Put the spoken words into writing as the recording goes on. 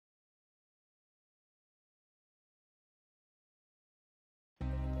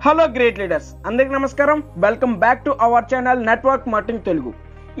Hello great leaders అందరికీ నమస్కారం. Welcome back to our channel network marketing Telugu.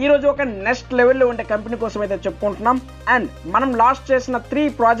 ఈరోజు ఒక నెక్స్ట్ లెవెల్లో ఉండే కంపెనీ కోసం అయితే చెప్పుకుంటున్నాం. అండ్ మనం లాస్ట్ చేసిన 3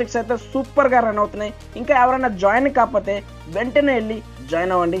 ప్రాజెక్ట్స్ అయితే సూపర్గా రన్ అవుతున్నాయి. ఇంకా ఎవరైనా జాయిన్ కాకపోతే వెంటనే వెళ్ళి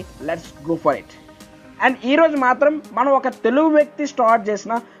జాయిన్ అవ్వండి. Let's go for it. And ఈరోజు మాత్రం మనం ఒక తెలుగు వ్యక్తి స్టార్ట్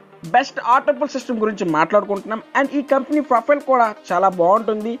చేసిన బెస్ట్ ఆటోపూల్ సిస్టమ్ గురించి మాట్లాడుకుంటున్నాం. అండ్ ఈ కంపెనీ ప్రొఫైల్ కూడా చాలా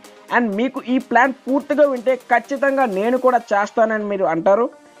బాగుంటుంది. అండ్ మీకు ఈ ప్లాన్ పూర్తిగా వింటే ఖచ్చితంగా నేను కూడా చేస్తానని మీరు అంటారు.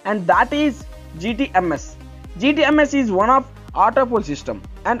 And that is GTMS. GTMS is one of ఆటోపూల్ system.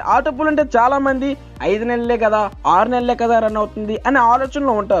 And ఆటోపూల్ అంటే చాలామంది 5 నెలలే కదా 6 నెలలే కదా రన్ అవుతుంది అనే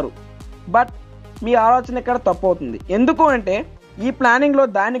ఆలోచనలో ఉంటారు. బట్ మీ ఆలోచన ఇక్కడ తప్పు అవుతుంది. ఎందుకు అంటే ఈ ప్లానింగ్లో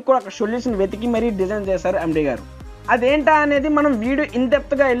దానికి కూడా ఒక సొల్యూషన్ వెతికి మరీ డిజైన్ చేశారు ఎండి గారు. అదేంటా అనేది మనం వీడియో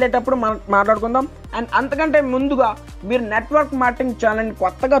ఇన్డెప్త్గా వెళ్ళేటప్పుడు మాట్లాడుకుందాం. అండ్ అంతకంటే ముందుగా మీరు నెట్వర్క్ మార్కెటింగ్ ఛానల్ని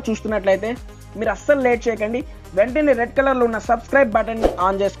కొత్తగా చూస్తున్నట్లయితే మీరు అస్సలు లేట్ చేయకండి. వెంటనే రెడ్ కలర్లో ఉన్న సబ్స్క్రైబ్ బటన్ని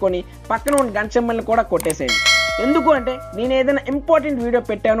ఆన్ చేసుకొని పక్కన ఉన్న గంట సింబల్ని కూడా కొట్టేసేయండి. ఎందుకు అంటే నేను ఏదైనా ఇంపార్టెంట్ వీడియో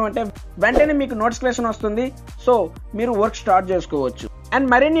పెట్టాను అంటే వెంటనే మీకు నోటిఫికేషన్ వస్తుంది. సో మీరు వర్క్ స్టార్ట్ చేసుకోవచ్చు. అండ్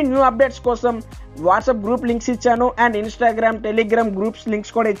మరిన్ని న్యూ అప్డేట్స్ కోసం వాట్సాప్ గ్రూప్ లింక్స్ ఇచ్చాను. And Instagram, Telegram groups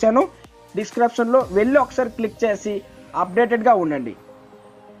links కూడా ఇచ్చాను. డిస్క్రిప్షన్లో వెళ్ళి ఒకసారి క్లిక్ చేసి అప్డేటెడ్గా ఉండండి.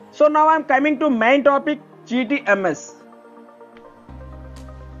 So now I'm coming to main topic GTMS.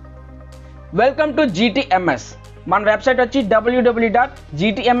 Welcome to GTMS. మన వెబ్సైట్ వచ్చి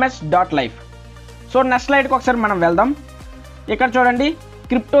www.gtms.life. సో నెక్స్ట్ స్లైడ్కి ఒకసారి మనం వెళ్దాం. ఇక్కడ చూడండి,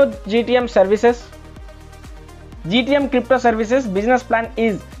 crypto GTM services. GTM crypto services business plan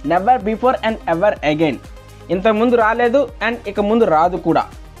is never before and ever again. ఇంతకుముందు రాలేదు అండ్ ఇక ముందు రాదు కూడా.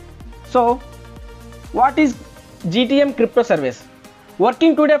 So what is GTM crypto service?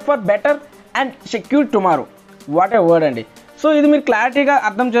 Working today for better and secure tomorrow. What a word అండి. So ఇది మీరు క్లారిటీగా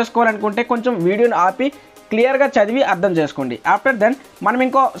అర్థం చేసుకోవాలనుకుంటే కొంచెం వీడియోని ఆపి క్లియర్గా చదివి అర్థం చేసుకోండి. ఆఫ్టర్ దెన్ మనం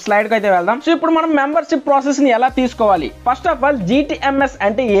ఇంకో స్లైడ్కి అయితే వెళ్దాం. సో ఇప్పుడు మనం మెంబర్షిప్ ప్రాసెస్ని ఎలా తీసుకోవాలి? ఫస్ట్ ఆఫ్ ఆల్ GTMS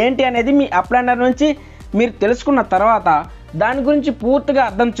అంటే ఏంటి అనేది మీ అప్లైనర్ నుంచి మీరు తెలుసుకున్న తర్వాత దాని గురించి పూర్తిగా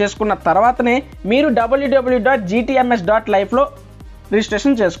అర్థం చేసుకున్న తర్వాతనే మీరు www.gtms.lifeలో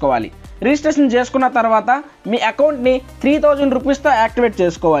రిజిస్ట్రేషన్ చేసుకోవాలి. రిజిస్ట్రేషన్ చేసుకున్న తర్వాత మీ అకౌంట్ని 3000 రూపీస్తో యాక్టివేట్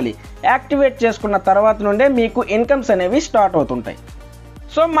చేసుకోవాలి. యాక్టివేట్ చేసుకున్న తర్వాత నుండే మీకు ఇన్కమ్స్ అనేవి స్టార్ట్ అవుతుంటాయి.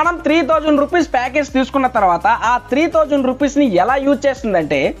 సో మనం 3000 రూపీస్ ప్యాకేజ్ తీసుకున్న తర్వాత ఆ 3000 రూపీస్ని ఎలా యూజ్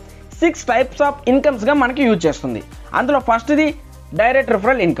చేస్తుందంటే 6 టైప్స్ ఆఫ్ ఇన్కమ్స్గా మనకి యూజ్ చేస్తుంది. అందులో ఫస్ట్ది డైరెక్ట్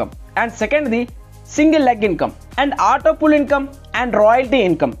రిఫరల్ ఇన్కమ్, అండ్ సెకండ్ది single leg income, and ఆటోపూల్ income, and royalty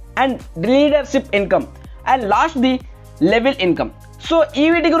income, and leadership income, and లాస్ట్ది level income. So ఈ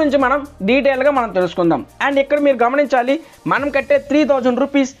వీటి గురించి మనం డీటెయిల్గా మనం తెలుసుకుందాం. అండ్ ఇక్కడ మీరు గమనించాలి, మనం కట్టే 3000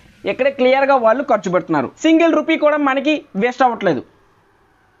 రూపీస్ ఇక్కడే క్లియర్గా వాళ్ళు ఖర్చు పెడుతున్నారు. సింగిల్ రూపీ కూడా మనకి వేస్ట్ అవ్వట్లేదు.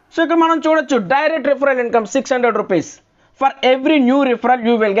 సో ఇక్కడ మనం చూడొచ్చు, direct referral income 600 rupees. For every new referral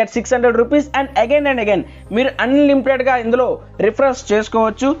you will get 600 rupees. And again మీరు అన్లిమిటెడ్గా ఇందులో రిఫరల్స్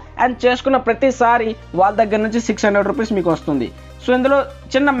చేసుకోవచ్చు. అండ్ చేసుకున్న ప్రతిసారి వాళ్ళ దగ్గర నుంచి 600 రూపీస్ మీకు వస్తుంది. సో ఇందులో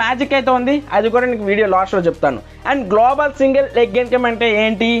చిన్న మ్యాజిక్ అయితే ఉంది, అది కూడా నీకు వీడియో లాస్ట్లో చెప్తాను. And global single leg income అంటే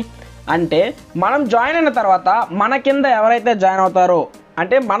ఏంటి అంటే, మనం జాయిన్ అయిన తర్వాత మన కింద ఎవరైతే జాయిన్ అవుతారో,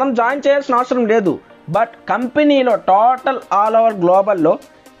 అంటే మనం జాయిన్ చేయాల్సిన అవసరం లేదు, బట్ కంపెనీలో టోటల్ ఆల్ ఓవర్ గ్లోబల్లో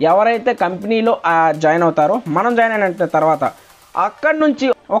ఎవరైతే కంపెనీలో జాయిన్ అవుతారో, మనం జాయిన్ అయిన తర్వాత అక్కడి నుంచి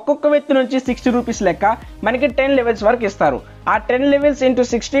ఒక్కొక్క వ్యక్తి నుంచి 60 రూపీస్ లెక్క మనకి 10 లెవెల్స్ వరకు ఇస్తారు. ఆ 10 లెవెల్స్ ఇంటూ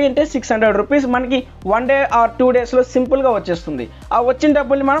 60 అంటే 600 రూపీస్ మనకి 1 డే ఆర్ 2 డేస్లో సింపుల్గా వచ్చేస్తుంది. ఆ వచ్చిన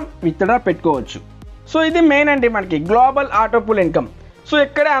డబ్బుల్ని మనం విత్డ్రా పెట్టుకోవచ్చు. సో ఇది మెయిన్ అండి మనకి గ్లోబల్ ఆటోపూల్ ఇన్కమ్. సో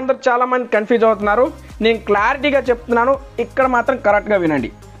ఇక్కడే అందరు చాలామంది కన్ఫ్యూజ్ అవుతున్నారు. నేను క్లారిటీగా చెప్తున్నాను, ఇక్కడ మాత్రం కరెక్ట్గా వినండి.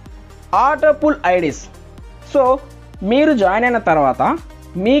 ఆటోపూల్ ఐడీస్. సో మీరు జాయిన్ అయిన తర్వాత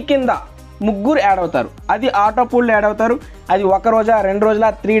మీ కింద 3 యాడ్ అవుతారు. అది ఆటోపూల్లో యాడ్ అవుతారు. అది 1 రోజా 2 రోజులా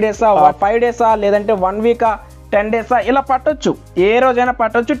 3 డేసా 5 డేసా లేదంటే 1 వీకా 10 డేసా ఇలా పట్టొచ్చు. ఏ రోజైనా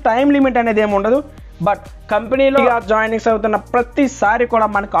పట్టొచ్చు. టైం లిమిట్ అనేది ఏమి ఉండదు. బట్ కంపెనీలో జాయినింగ్స్ అవుతున్న ప్రతిసారి కూడా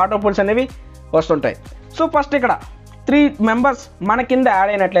మనకు ఆటోపూల్స్ అనేవి వస్తుంటాయి. సో ఫస్ట్ ఇక్కడ 3 మెంబర్స్ మన కింద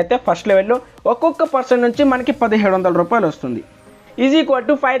యాడ్ అయినట్లయితే ఫస్ట్ లెవెల్లో ఒక్కొక్క పర్సన్ నుంచి మనకి 1700 రూపాయలు వస్తుంది. Is equal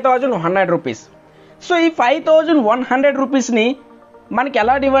to 5100 rupees. So ఈ 5100 రూపీస్ని మనకి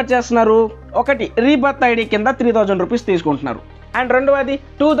ఎలా డివైడ్ చేస్తున్నారు? ఒకటి రీబర్త్ ఐడి కింద 3000 రూపీస్ తీసుకుంటున్నారు. అండ్ రెండవది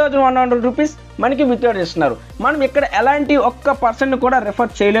 2100 రూపీస్ మనకి విత్డ్రా చేస్తున్నారు. మనం ఇక్కడ ఎలాంటి ఒక్క పర్సెంట్ కూడా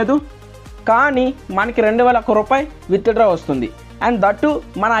రిఫర్ చేయలేదు, కానీ మనకి 2001 రూపాయి విత్డ్రా వస్తుంది. అండ్ దట్టు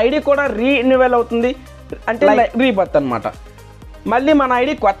మన ఐడి కూడా రీన్యువల్ అవుతుంది, అంటే రీబర్త్ అనమాట. మళ్ళీ మన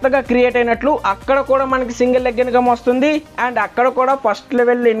ఐడి కొత్తగా క్రియేట్ అయినట్లు అక్కడ కూడా మనకి సింగిల్ లెగ్ ఇన్కమ్ వస్తుంది. అండ్ అక్కడ కూడా ఫస్ట్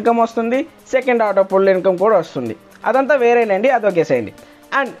లెవెల్ ఇన్కమ్ వస్తుంది, సెకండ్ ఆటోపూల్ ఇన్కమ్ కూడా వస్తుంది. అదంతా వేరేలేండి, అది ఒకేసేయండి.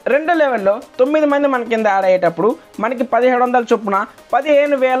 అండ్ రెండో లెవెల్లో 9 మంది మన కింద యాడ్ అయ్యేటప్పుడు మనకి 1700 చొప్పున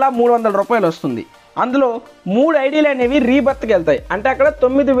 15,300 రూపాయలు వస్తుంది. అందులో 3 ఐడీలు అనేవి రీబర్త్కి వెళ్తాయి. అంటే అక్కడ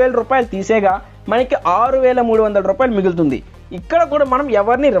 9,000 రూపాయలు తీసేగా మనకి 6,300 రూపాయలు మిగులుతుంది. ఇక్కడ కూడా మనం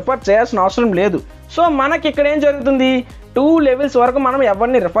ఎవరిని రిఫర్ చేయాల్సిన అవసరం లేదు. సో మనకి ఇక్కడ ఏం జరుగుతుంది, 2 లెవెల్స్ వరకు మనం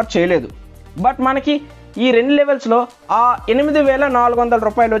ఎవరిని రిఫర్ చేయలేదు. బట్ మనకి ఈ 2 లెవెల్స్లో ఆ 8,400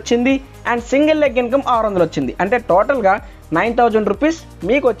 రూపాయలు వచ్చింది. అండ్ సింగిల్ లెగ్ ఇన్కమ్ 600 వచ్చింది. అంటే టోటల్గా 9,000 రూపీస్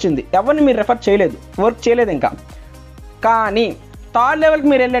మీకు వచ్చింది. ఎవరిని మీరు రిఫర్ చేయలేదు, వర్క్ చేయలేదు ఇంకా. కానీ థర్డ్ లెవెల్కి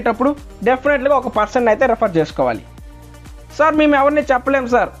మీరు వెళ్ళేటప్పుడు డెఫినెట్గా ఒక పర్సన్ అయితే రిఫర్ చేసుకోవాలి. సార్ మేము ఎవరిని చెప్పలేము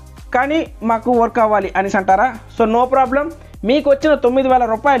సార్, కానీ మాకు వర్క్ అవ్వాలి అనేసి అంటారా? So no problem. మీకు వచ్చిన 9,000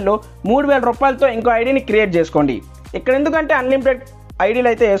 రూపాయల్లో 3,000 రూపాయలతో ఇంకో ఐడిని క్రియేట్ చేసుకోండి. ఇక్కడ ఎందుకంటే అన్లిమిటెడ్ ఐడీలు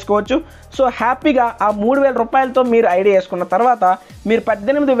అయితే వేసుకోవచ్చు. సో హ్యాపీగా ఆ 3,000 రూపాయలతో మీరు ఐడి వేసుకున్న తర్వాత మీరు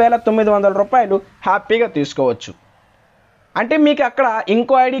 18,900 రూపాయలు హ్యాపీగా తీసుకోవచ్చు. అంటే మీకు అక్కడ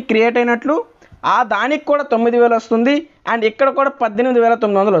ఇంకో ఐడి క్రియేట్ అయినట్లు, ఆ దానికి కూడా 9,000 వస్తుంది. అండ్ ఇక్కడ కూడా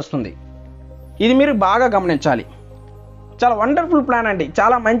 18,900 వస్తుంది. ఇది మీరు బాగా గమనించాలి. చాలా వండర్ఫుల్ ప్లాన్ అండి,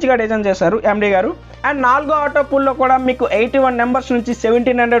 చాలా మంచిగా డిజైన్ చేశారు ఎండి గారు. అండ్ 4వ ఆటో పూల్లో కూడా మీకు 81 నెంబర్స్ నుంచి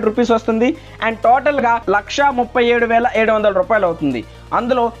 1,700 రూపీస్ వస్తుంది. అండ్ టోటల్గా 1,37,700 రూపాయలు అవుతుంది.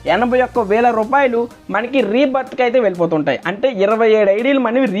 అందులో 81,000 రూపాయలు మనకి రీబర్త్కి అయితే వెళ్ళిపోతుంటాయి. అంటే 27 ఐడీలు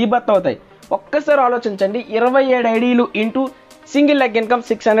మనవి రీబర్త్ అవుతాయి. ఒక్కసారి ఆలోచించండి, 27 ఐడీలు ఇంటూ సింగిల్ లెగ్ ఇన్కమ్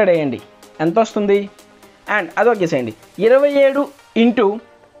 600 వేయండి, ఎంత వస్తుంది? అండ్ అదొకేసేయండి, 27 ఇంటూ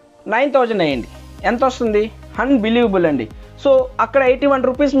 9,000 వేయండి, ఎంత వస్తుంది? అన్బిలీవబుల్ అండి. సో అక్కడ 81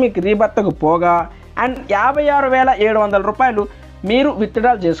 రూపీస్ మీకు రీబర్త్కు పోగా అండ్ 56,700 రూపాయలు మీరు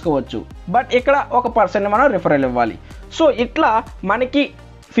విత్డ్రాల్ చేసుకోవచ్చు. బట్ ఇక్కడ ఒక పర్సన్ని మనం రిఫరల్ ఇవ్వాలి. సో ఇట్లా మనకి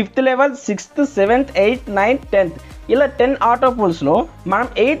 5th level, 6th, 7th, 8th, 9th, 10th ఇలా 10 ఆటో పూల్స్లో మనం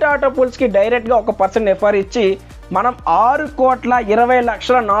 8 ఆటో పూల్స్కి డైరెక్ట్గా ఒక పర్సన్ రిఫర్ ఇచ్చి మనం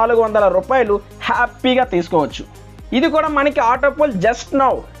 6,20,400,000 రూపాయలు హ్యాపీగా తీసుకోవచ్చు. ఇది కూడా మనకి ఆటో పూల్ జస్ట్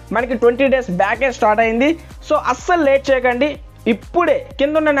నౌ మనకి 20 డేస్ బ్యాకే స్టార్ట్ అయింది. సో అస్సలు లేట్ చేయకండి, ఇప్పుడే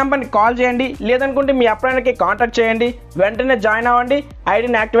కింద ఉన్న నెంబర్ని కాల్ చేయండి, లేదనుకుంటే మీ అప్లైనర్కి కాంటాక్ట్ చేయండి, వెంటనే జాయిన్ అవ్వండి,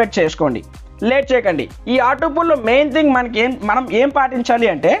 ఐడిని యాక్టివేట్ చేసుకోండి, లేట్ చేయకండి. ఈ ఆటో పూల్లో మెయిన్ థింగ్ మనం ఏం పాటించాలి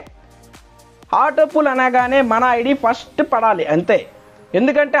అంటే, ఆటో పూల్ అనగానే మన ఐడి ఫస్ట్ పడాలి అంతే.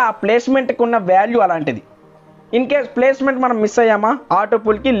 ఎందుకంటే ఆ ప్లేస్మెంట్కి ఉన్న వాల్యూ అలాంటిది. ఇన్ కేస్ ప్లేస్మెంట్ మనం మిస్ అయ్యామా ఆటో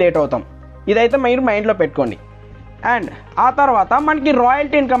పూల్కి లేట్ అవుతాం. ఇదైతే మీరు మైండ్లో పెట్టుకోండి. అండ్ ఆ తర్వాత మనకి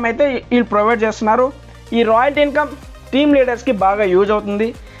రాయల్టీ ఇన్కమ్ అయితే వీళ్ళు ప్రొవైడ్ చేస్తున్నారు. ఈ రాయల్టీ ఇన్కమ్ టీమ్ లీడర్స్కి బాగా యూజ్ అవుతుంది.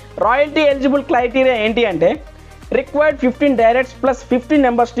 రాయల్టీ ఎలిజిబుల్ క్రైటీరియా ఏంటి అంటే, required 15 directs plus 15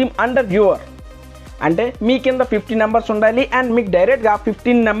 members team under viewer. అంటే మీ కింద 50 నెంబర్స్ ఉండాలి అండ్ మీకు డైరెక్ట్గా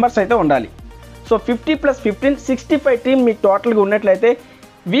 15 నెంబర్స్ అయితే ఉండాలి. సో 50 + 15 65 టీమ్ మీకు టోటల్గా ఉన్నట్లయితే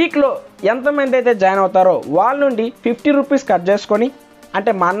వీక్లో ఎంతమంది అయితే జాయిన్ అవుతారో వాళ్ళ నుండి 50 రూపీస్ కట్ చేసుకొని,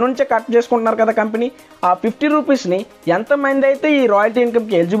 అంటే మన నుంచే కట్ చేసుకుంటున్నారు కదా కంపెనీ, ఆ 50 రూపీస్ని ఎంతమంది అయితే ఈ రాయల్టీ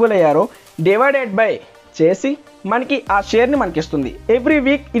ఇన్కమ్కి ఎలిజిబుల్ అయ్యారో డివైడెడ్ బై చేసి మనకి ఆ షేర్ని మనకి ఇస్తుంది. ఎవ్రీ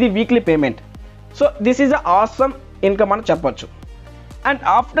వీక్ ఇది weekly payment. So this is a awesome income అని చెప్పొచ్చు. And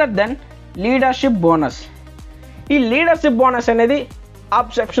after then leadership bonus. ఈ లీడర్షిప్ బోనస్ అనేది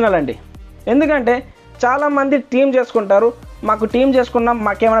ఎక్సెప్షనల్ అండి. ఎందుకంటే చాలామంది టీం చేసుకుంటారు, మాకు టీం చేసుకున్నాం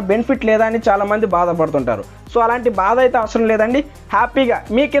మాకేమైనా బెనిఫిట్ లేదా అని చాలామంది బాధపడుతుంటారు. సో అలాంటి బాధ అయితే అవసరం లేదండి. హ్యాపీగా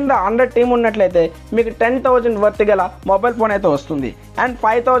మీ కింద 100 టీం ఉన్నట్లయితే మీకు 10,000 వర్త్ గల మొబైల్ ఫోన్ అయితే వస్తుంది. అండ్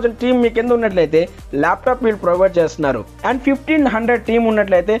 5,000 టీం మీ కింద ఉన్నట్లయితే ల్యాప్టాప్ వీళ్ళు ప్రొవైడ్ చేస్తున్నారు. అండ్ 1,500 టీం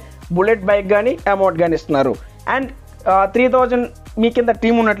ఉన్నట్లయితే బుల్లెట్ బైక్ కానీ అమౌంట్ కానీ ఇస్తున్నారు. అండ్ 3,000 మీ కింద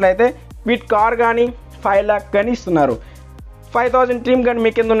టీం ఉన్నట్లయితే వీటి కార్ కానీ 5 lakh కానీ ఇస్తున్నారు. 5,000 టీం కానీ మీ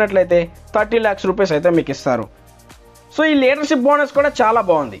కింద ఉన్నట్లయితే 30 lakhs రూపీస్ అయితే మీకు ఇస్తారు. సో ఈ లీడర్షిప్ బోనస్ కూడా చాలా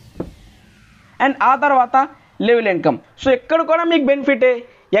బాగుంది. అండ్ ఆ తర్వాత లెవెల్ ఇన్కమ్. సో ఎక్కడ కూడా మీకు బెనిఫిటే,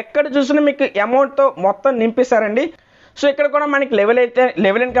 ఎక్కడ చూసినా మీకు అమౌంట్తో మొత్తం నింపిస్తారండి. సో ఇక్కడ కూడా మనకి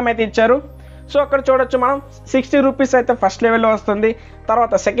లెవెల్ ఇన్కమ్ అయితే ఇచ్చారు. సో అక్కడ చూడొచ్చు మనం 60 రూపీస్ అయితే ఫస్ట్ లెవెల్లో వస్తుంది,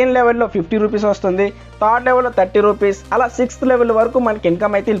 తర్వాత సెకండ్ లెవెల్లో 50 రూపీస్ వస్తుంది, థర్డ్ లెవెల్లో 30 రూపీస్, అలా 6th లెవెల్ వరకు మనకి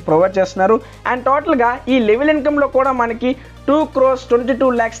ఇన్కమ్ అయితే వీళ్ళు ప్రొవైడ్ చేస్తున్నారు. అండ్ టోటల్గా ఈ లెవెల్ ఇన్కమ్లో కూడా మనకి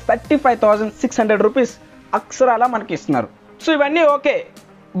 2,22,35,600 రూపీస్ అక్షరాల మనకి ఇస్తున్నారు. సో ఇవన్నీ ఓకే,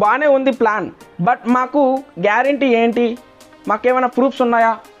 బాగానే ఉంది ప్లాన్. బట్ మాకు గ్యారంటీ ఏంటి, మాకేమైనా ప్రూఫ్స్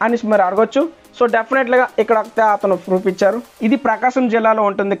ఉన్నాయా అని మీరు అడగొచ్చు. సో డెఫినెట్గా ఇక్కడ అతను ప్రూఫ్ ఇచ్చారు. ఇది ప్రకాశం జిల్లాలో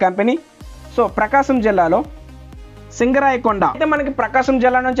ఉంటుంది కంపెనీ. సో ప్రకాశం జిల్లాలో సింగరాయకొండ అయితే మనకి ప్రకాశం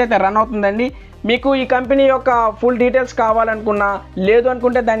జిల్లా నుంచి అయితే రన్ అవుతుందండి. మీకు ఈ కంపెనీ యొక్క ఫుల్ డీటెయిల్స్ కావాలనుకున్నా, లేదు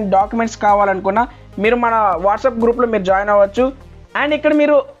అనుకుంటే దాని డాక్యుమెంట్స్ కావాలనుకున్నా మీరు మన వాట్సాప్ గ్రూప్లో మీరు జాయిన్ అవ్వచ్చు. అండ్ ఇక్కడ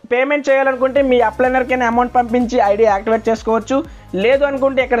మీరు పేమెంట్ చేయాలనుకుంటే మీ అప్లైనర్కైనా అమౌంట్ పంపించి ఐడి యాక్టివేట్ చేసుకోవచ్చు. లేదు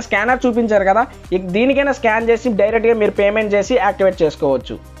అనుకుంటే ఇక్కడ స్కానర్ చూపించారు కదా, దీనికైనా స్కాన్ చేసి డైరెక్ట్గా మీరు పేమెంట్ చేసి యాక్టివేట్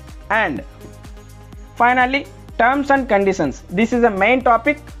చేసుకోవచ్చు. And finally terms and conditions, this is the main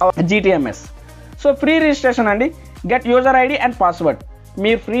topic of GTMS. So free registration అండి, get user ID and password.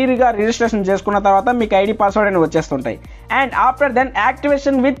 మీరు ఫ్రీగా రిజిస్ట్రేషన్ చేసుకున్న తర్వాత మీకు ఐడి పాస్వర్డ్ అని వచ్చేస్తుంటాయి. And after then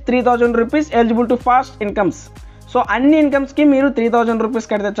activation with 3000 rupees eligible to fast incomes. So అన్ని ఇన్కమ్స్కి మీరు 3000 rupees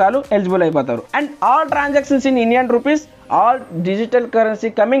కడితే చాలు, ఎలిజిబుల్ అయిపోతారు. And all transactions in Indian rupees, all digital currency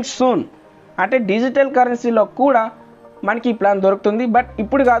coming soon. అంటే డిజిటల్ కరెన్సీలో కూడా మనకి ఈ ప్లాన్ దొరుకుతుంది, బట్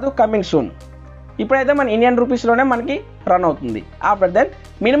ఇప్పుడు కాదు, కమింగ్ సూన్. ఇప్పుడైతే మన ఇండియన్ రూపీస్లోనే మనకి రన్ అవుతుంది. After then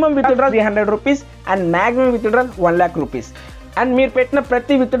minimum withdrawal 300 rupees and maximum withdrawal 1 lakh rupees. And మీరు పెట్టిన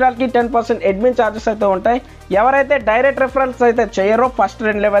ప్రతి విత్డ్రాల్కి 10% అడ్మిన్ ఛార్జెస్ అయితే ఉంటాయి. ఎవరైతే డైరెక్ట్ రెఫరల్స్ అయితే చేయరో ఫస్ట్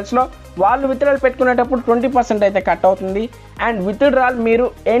 2 లెవెల్స్లో, వాళ్ళు విత్డ్రాల్ పెట్టుకునేటప్పుడు 20% అయితే కట్ అవుతుంది. అండ్ విత్డ్రాల్ మీరు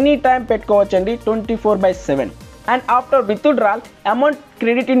ఎనీ టైం పెట్టుకోవచ్చండి, 24/7. And after withdrawal amount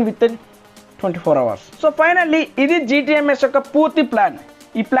credit in with 24 hours. So finally ఇది GTMS యొక్క పూర్తి ప్లాన్.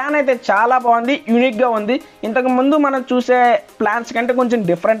 ఈ ప్లాన్ అయితే చాలా బాగుంది, యూనిక్గా ఉంది. ఇంతకుముందు మనం చూసే ప్లాన్స్ కంటే కొంచెం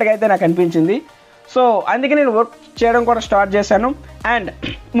డిఫరెంట్గా అయితే నాకు అనిపించింది. సో అందుకే నేను వర్క్ చేయడం కూడా స్టార్ట్ చేశాను. అండ్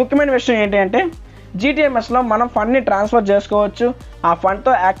ముఖ్యమైన విషయం ఏంటి అంటే GTMSలో మనం ఫండ్ని ట్రాన్స్ఫర్ చేసుకోవచ్చు, ఆ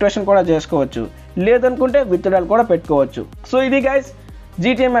ఫండ్తో యాక్టివేషన్ కూడా చేసుకోవచ్చు, లేదనుకుంటే విత్డ్రాల్ కూడా పెట్టుకోవచ్చు. సో ఇది గైస్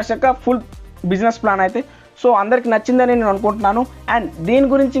GTMS యొక్క ఫుల్ బిజినెస్ ప్లాన్ అయితే. సో అందరికి నచ్చిందని నేను అనుకుంటున్నాను. అండ్ దీని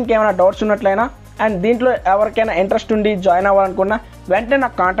గురించి ఇంకేమైనా డౌట్స్ ఉన్నట్లయినా అండ్ దీంట్లో ఎవరికైనా ఇంట్రెస్ట్ ఉండి జాయిన్ అవ్వాలనుకున్నా వెంటనే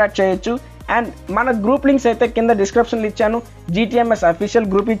నాకు కాంటాక్ట్ చేయొచ్చు. అండ్ మన గ్రూప్ లింక్స్ అయితే కింద డిస్క్రిప్షన్లో ఇచ్చాను. GTMS అఫీషియల్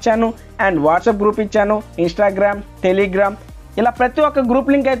గ్రూప్ ఇచ్చాను, అండ్ వాట్సాప్ గ్రూప్ ఇచ్చాను, ఇన్స్టాగ్రామ్, టెలిగ్రామ్, ఇలా ప్రతి ఒక్క గ్రూప్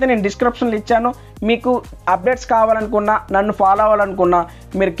లింక్ అయితే నేను డిస్క్రిప్షన్లో ఇచ్చాను. మీకు అప్డేట్స్ కావాలనుకున్నా, నన్ను ఫాలో అవ్వాలనుకున్నా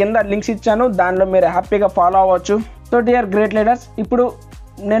మీరు కింద లింక్స్ ఇచ్చాను, దానిలో మీరు హ్యాపీగా ఫాలో అవ్వచ్చు. సో డియర్ గ్రేట్ లీడర్స్, ఇప్పుడు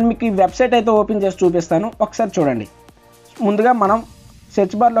నేను మీకు ఈ వెబ్సైట్ అయితే ఓపెన్ చేసి చూపిస్తాను, ఒకసారి చూడండి. ముందుగా మనం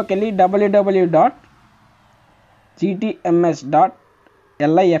సెర్చ్ బార్లోకి వెళ్ళి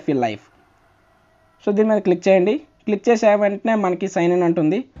www.gtms.life. సో దీని మీద క్లిక్ చేయండి. క్లిక్ చేసే వెంటనే మనకి సైన్ ఇన్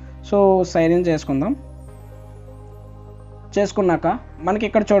అంటుంది. సో సైన్ ఇన్ చేసుకున్నాక మనకి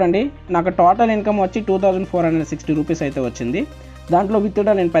ఇక్కడ చూడండి, నాకు టోటల్ ఇన్కమ్ వచ్చి 2460 రూపీస్ అయితే వచ్చింది. దాంట్లో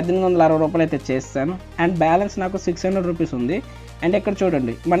విత్డ్రా నేను 1860 రూపాయలు అయితే చేస్తాను. అండ్ బ్యాలెన్స్ నాకు 600 రూపీస్ ఉంది. అండ్ ఇక్కడ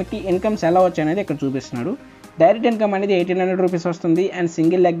చూడండి మనకి ఇన్కమ్స్ ఎలా వచ్చాయి అనేది ఇక్కడ చూపిస్తున్నాడు. డైరెక్ట్ ఇన్కమ్ అనేది 1800 రూపీస్ వస్తుంది. And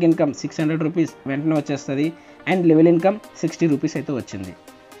single leg income 600 rupees వెంటనే వచ్చేస్తుంది. అండ్ లెవెల్ ఇన్కమ్ 60 రూపీస్ అయితే వచ్చింది.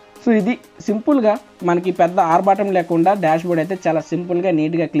 సో ఇది సింపుల్గా మనకి పెద్ద ఆర్బాటం లేకుండా డాష్ బోర్డ్ అయితే చాలా సింపుల్గా,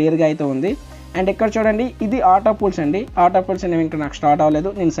 నీట్గా, క్లియర్గా అయితే ఉంది. అండ్ ఇక్కడ చూడండి, ఇది ఆటో పూల్స్ అండి. ఆటో పూల్స్ అనేవి ఇంకా నాకు స్టార్ట్ అవ్వలేదు,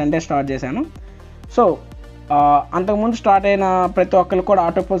 నేను సండే స్టార్ట్ చేశాను. సో అంతకుముందు స్టార్ట్ అయిన ప్రతి ఒక్కరికి కూడా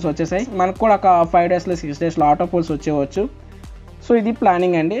ఆటో పూల్స్ వచ్చేసాయి. మనకు కూడా ఒక 5 డేస్లో 6 డేస్లో ఆటో పూల్స్ వచ్చేవచ్చు. సో ఇది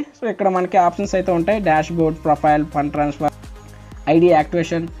ప్లానింగ్ అండి. సో ఇక్కడ మనకి ఆప్షన్స్ అయితే ఉంటాయి, dash board, profile, fund transfer, ID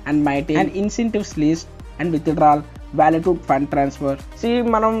activation and my team, and incentives list, and withdrawal, valid to fund transfer.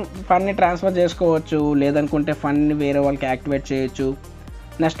 మనం ఫండ్ని ట్రాన్స్ఫర్ చేసుకోవచ్చు, లేదనుకుంటే ఫండ్ని వేరే వాళ్ళకి యాక్టివేట్ చేయొచ్చు.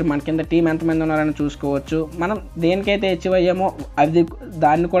 నెక్స్ట్ మన కింద టీం ఎంతమంది ఉన్నారని చూసుకోవచ్చు. మనం దేనికైతే అచీవ్ అయ్యామో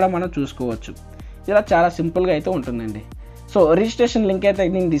దాన్ని కూడా మనం చూసుకోవచ్చు. ఇలా చాలా సింపుల్గా అయితే ఉంటుందండి. సో రిజిస్ట్రేషన్ లింక్ అయితే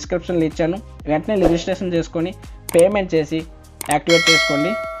నేను డిస్క్రిప్షన్లో ఇచ్చాను. వెంటనే రిజిస్ట్రేషన్ చేసుకొని పేమెంట్ చేసి యాక్టివేట్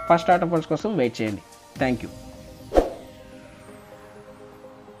చేసుకోండి. ఫస్ట్ ఆటో పూల్స్ కోసం వెయిట్ చేయండి. Thank you.